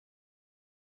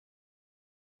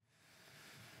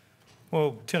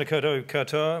Well, tēnā koutou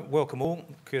katoa, welcome all,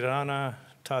 kia rana,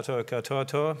 tātou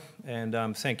katoa,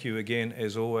 and thank you again,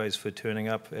 as always, for turning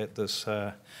up at this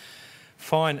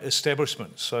fine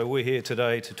establishment. So we're here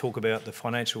today to talk about the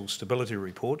Financial Stability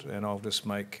Report, and I'll just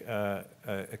make a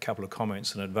couple of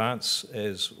comments in advance.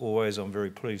 As always, I'm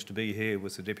very pleased to be here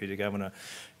with the Deputy Governor,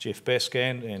 Jeff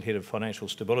Bascan, and Head of Financial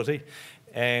Stability,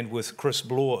 and with Chris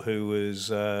Bloor, who is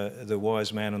the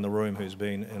wise man in the room who's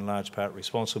been in large part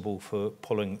responsible for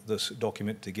pulling this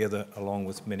document together, along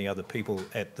with many other people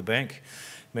at the bank,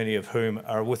 many of whom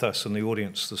are with us in the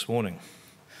audience this morning.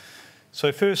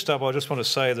 So first up, I just want to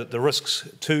say that the risks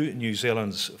to New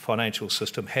Zealand's financial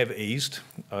system have eased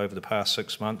over the past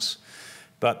 6 months,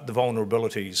 but the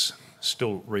vulnerabilities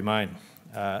still remain.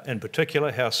 In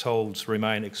particular, households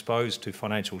remain exposed to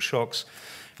financial shocks,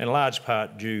 in large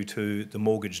part due to the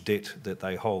mortgage debt that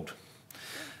they hold.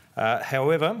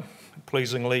 However,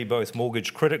 pleasingly, both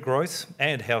mortgage credit growth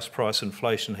and house price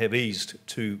inflation have eased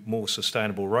to more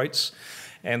sustainable rates,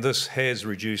 and this has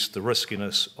reduced the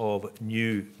riskiness of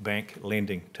new bank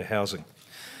lending to housing.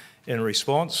 In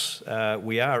response,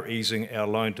 we are easing our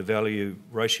loan-to-value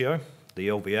ratio, the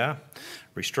LVR,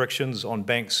 restrictions on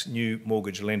banks' new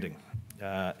mortgage lending.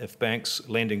 If banks'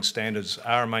 lending standards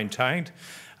are maintained,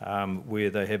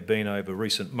 where they have been over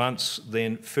recent months,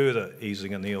 then further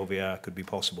easing in the LVR could be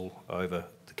possible over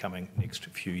the coming next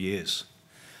few years.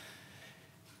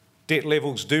 Debt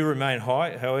levels do remain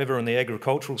high, however, in the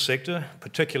agricultural sector,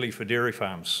 particularly for dairy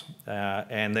farms,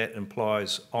 and that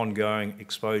implies ongoing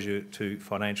exposure to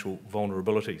financial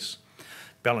vulnerabilities.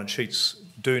 Balance sheets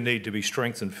do need to be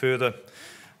strengthened further,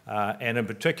 and in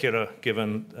particular,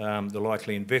 given the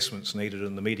likely investments needed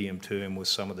in the medium term with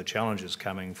some of the challenges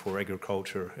coming for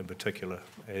agriculture in particular,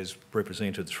 as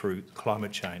represented through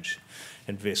climate change,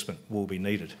 investment will be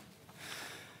needed.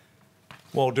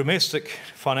 While domestic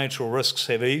financial risks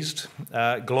have eased,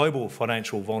 global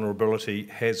financial vulnerability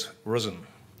has risen.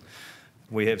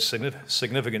 We have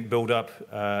significant build-up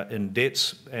in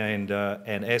debts and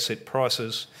asset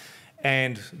prices,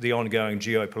 and the ongoing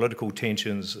geopolitical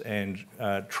tensions and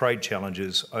trade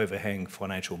challenges overhang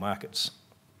financial markets.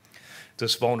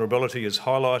 This vulnerability is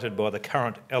highlighted by the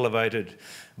current elevated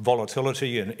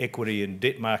volatility in equity and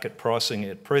debt market pricing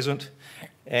at present,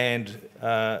 and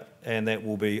that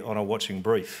will be on a watching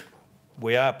brief.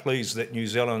 We are pleased that New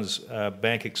Zealand's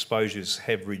bank exposures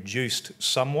have reduced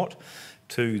somewhat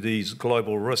to these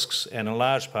global risks, and in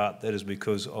large part that is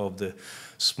because of the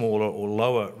smaller or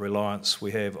lower reliance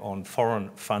we have on foreign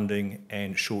funding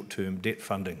and short-term debt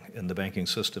funding in the banking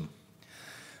system.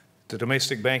 The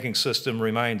domestic banking system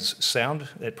remains sound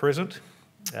at present,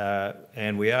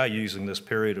 and we are using this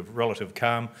period of relative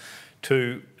calm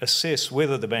to assess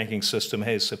whether the banking system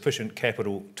has sufficient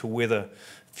capital to weather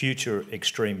future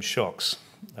extreme shocks.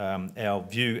 Our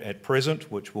view at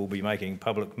present, which we'll be making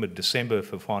public mid-December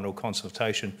for final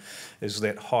consultation, is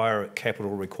that higher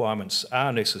capital requirements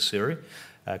are necessary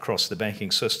across the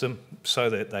banking system so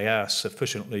that they are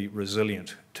sufficiently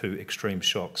resilient to extreme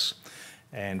shocks.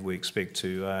 And we expect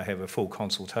to have a full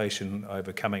consultation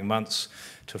over coming months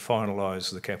to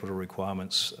finalise the capital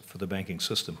requirements for the banking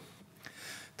system.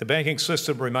 The banking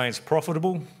system remains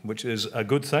profitable, which is a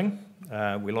good thing.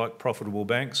 We like profitable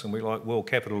banks and we like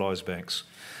well-capitalised banks.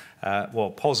 While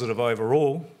positive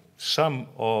overall, some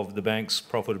of the bank's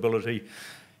profitability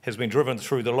has been driven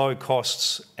through the low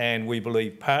costs and we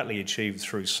believe partly achieved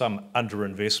through some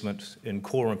underinvestment in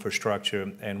core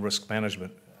infrastructure and risk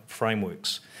management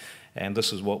frameworks. And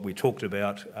this is what we talked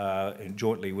about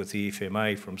jointly with the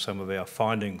FMA from some of our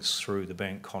findings through the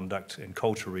Bank Conduct and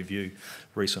Culture Review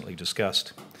recently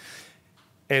discussed.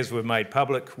 As we've made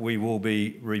public, we will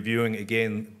be reviewing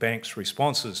again banks'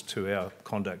 responses to our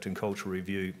Conduct and Culture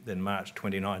Review in March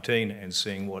 2019 and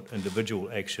seeing what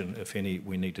individual action, if any,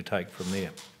 we need to take from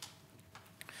there.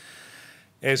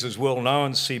 As is well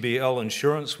known, CBL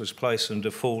Insurance was placed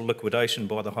into full liquidation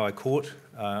by the High Court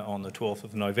on the 12th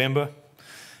of November.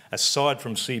 Aside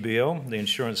from CBL, the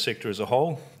insurance sector as a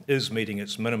whole is meeting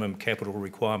its minimum capital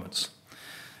requirements.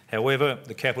 However,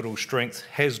 the capital strength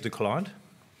has declined,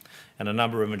 and a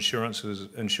number of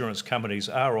insurance companies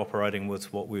are operating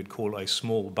with what we would call a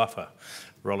small buffer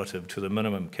relative to the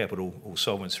minimum capital or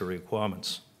solvency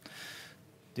requirements.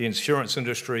 The insurance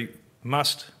industry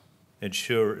must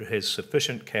ensure it has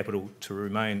sufficient capital to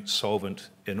remain solvent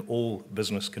in all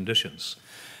business conditions.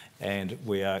 And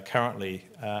we are currently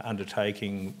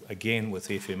undertaking, again with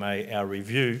FMA, our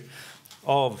review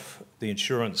of the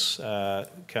insurance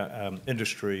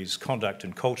industry's Conduct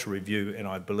and Culture Review, and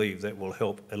I believe that will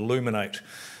help illuminate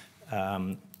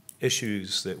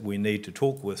issues that we need to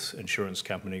talk with insurance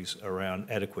companies around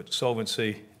adequate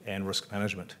solvency and risk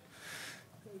management.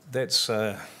 that's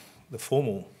the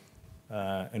formal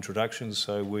introduction,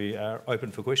 so we are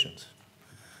open for questions.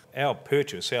 Our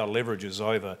leverage is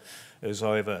over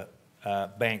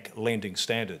bank lending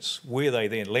standards. Where they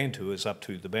then lend to is up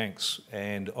to the banks,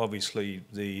 and obviously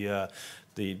the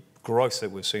growth that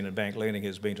we've seen in bank lending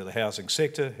has been to the housing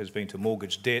sector, has been to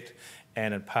mortgage debt,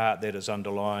 and in part that is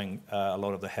underlying a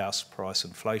lot of the house price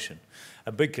inflation.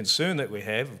 A big concern that we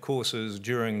have, of course, is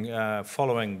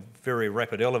following very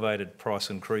rapid elevated price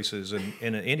increases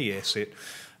in any asset,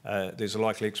 there's a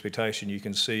likely expectation you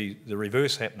can see the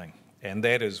reverse happening, and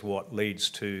that is what leads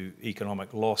to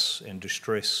economic loss and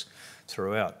distress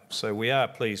throughout. So we are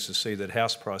pleased to see that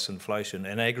house price inflation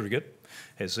in aggregate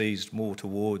has eased more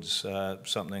towards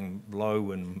something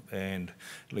low and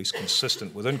at least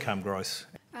consistent with income growth.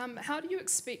 How do you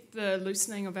expect the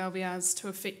loosening of LVRs to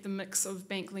affect the mix of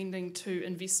bank lending to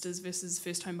investors versus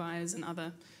first home buyers and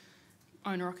other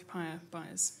owner-occupier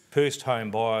buyers? First home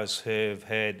buyers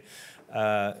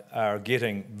are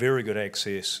getting very good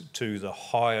access to the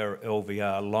higher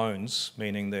LVR loans,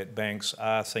 meaning that banks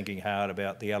are thinking hard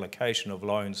about the allocation of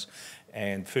loans,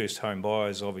 and first home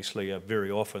buyers obviously are very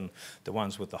often the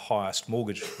ones with the highest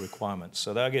mortgage requirements.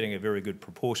 So they're getting a very good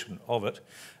proportion of it.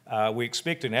 We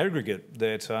expect in aggregate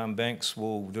that banks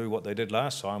will do what they did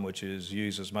last time, which is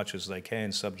use as much as they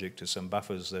can, subject to some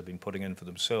buffers they've been putting in for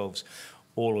themselves,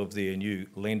 all of their new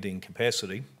lending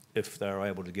capacity if they're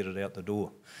able to get it out the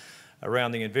door.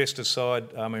 Around the investor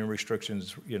side,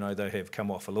 restrictions, they have come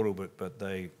off a little bit, but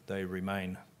they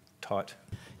remain tight.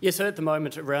 Yeah, so at the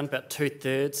moment, around about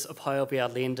 2/3 of high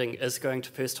LVR lending is going to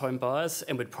first home buyers,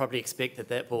 and we'd probably expect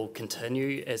that will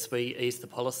continue as we ease the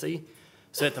policy.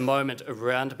 So at the moment,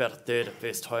 around about 1/3 of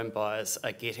first home buyers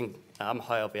are getting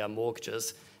high LVR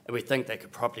mortgages, and we think that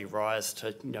could probably rise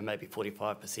to maybe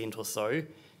 45% or so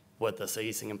with this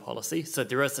easing in policy. So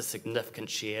there is a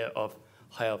significant share of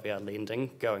high LVR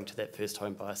lending going to that first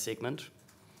home buyer segment.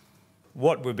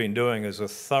 What we've been doing is a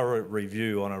thorough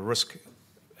review on a risk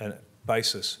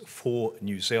basis for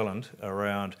New Zealand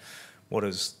around what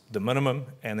is the minimum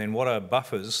and then what are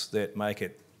buffers that make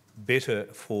it better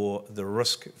for the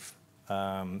risk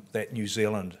that New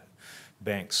Zealand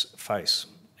banks face.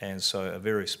 And so a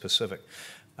very specific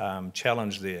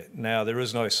challenge there. Now, there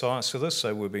is no science to this,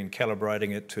 so we've been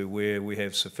calibrating it to where we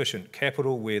have sufficient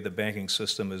capital, where the banking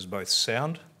system is both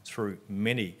sound through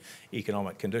many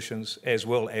economic conditions as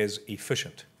well as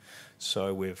efficient.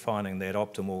 So we're finding that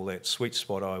optimal, that sweet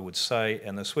spot, I would say,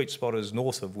 and the sweet spot is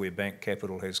north of where bank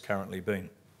capital has currently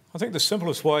been. I think the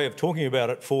simplest way of talking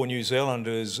about it for New Zealand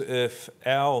is if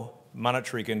our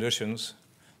monetary conditions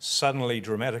suddenly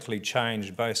dramatically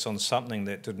changed based on something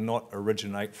that did not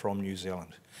originate from New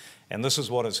Zealand. And this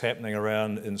is what is happening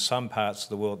around in some parts of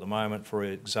the world at the moment. For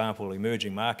example,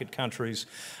 emerging market countries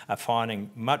are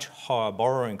finding much higher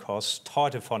borrowing costs,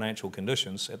 tighter financial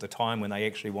conditions at the time when they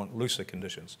actually want looser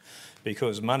conditions,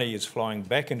 because money is flowing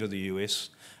back into the US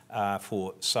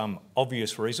for some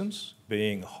obvious reasons,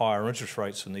 being higher interest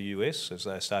rates in the US as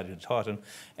they're starting to tighten,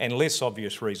 and less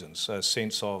obvious reasons, a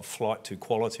sense of flight to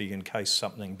quality in case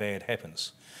something bad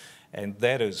happens. And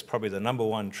that is probably the number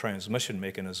one transmission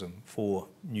mechanism for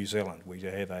New Zealand. We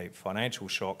have a financial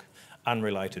shock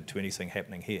unrelated to anything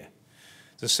happening here.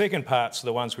 The second parts are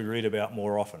the ones we read about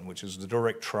more often, which is the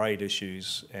direct trade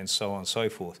issues and so on and so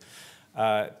forth.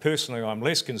 Personally, I'm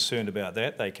less concerned about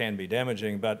that. They can be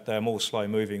damaging, but they're more slow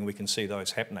moving. We can see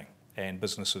those happening and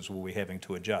businesses will be having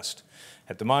to adjust.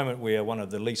 At the moment, we are one of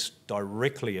the least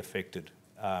directly affected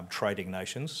trading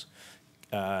nations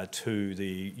to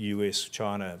the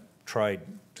US-China trade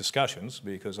discussions,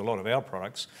 because a lot of our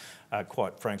products are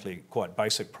quite frankly quite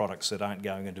basic products that aren't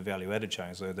going into value-added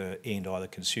chains. They're the end either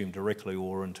consumed directly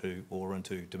or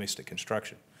into domestic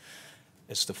construction.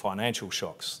 It's the financial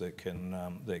shocks that can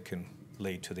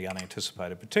lead to the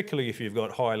unanticipated, particularly if you've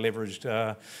got high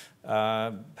leveraged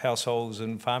households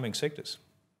and farming sectors.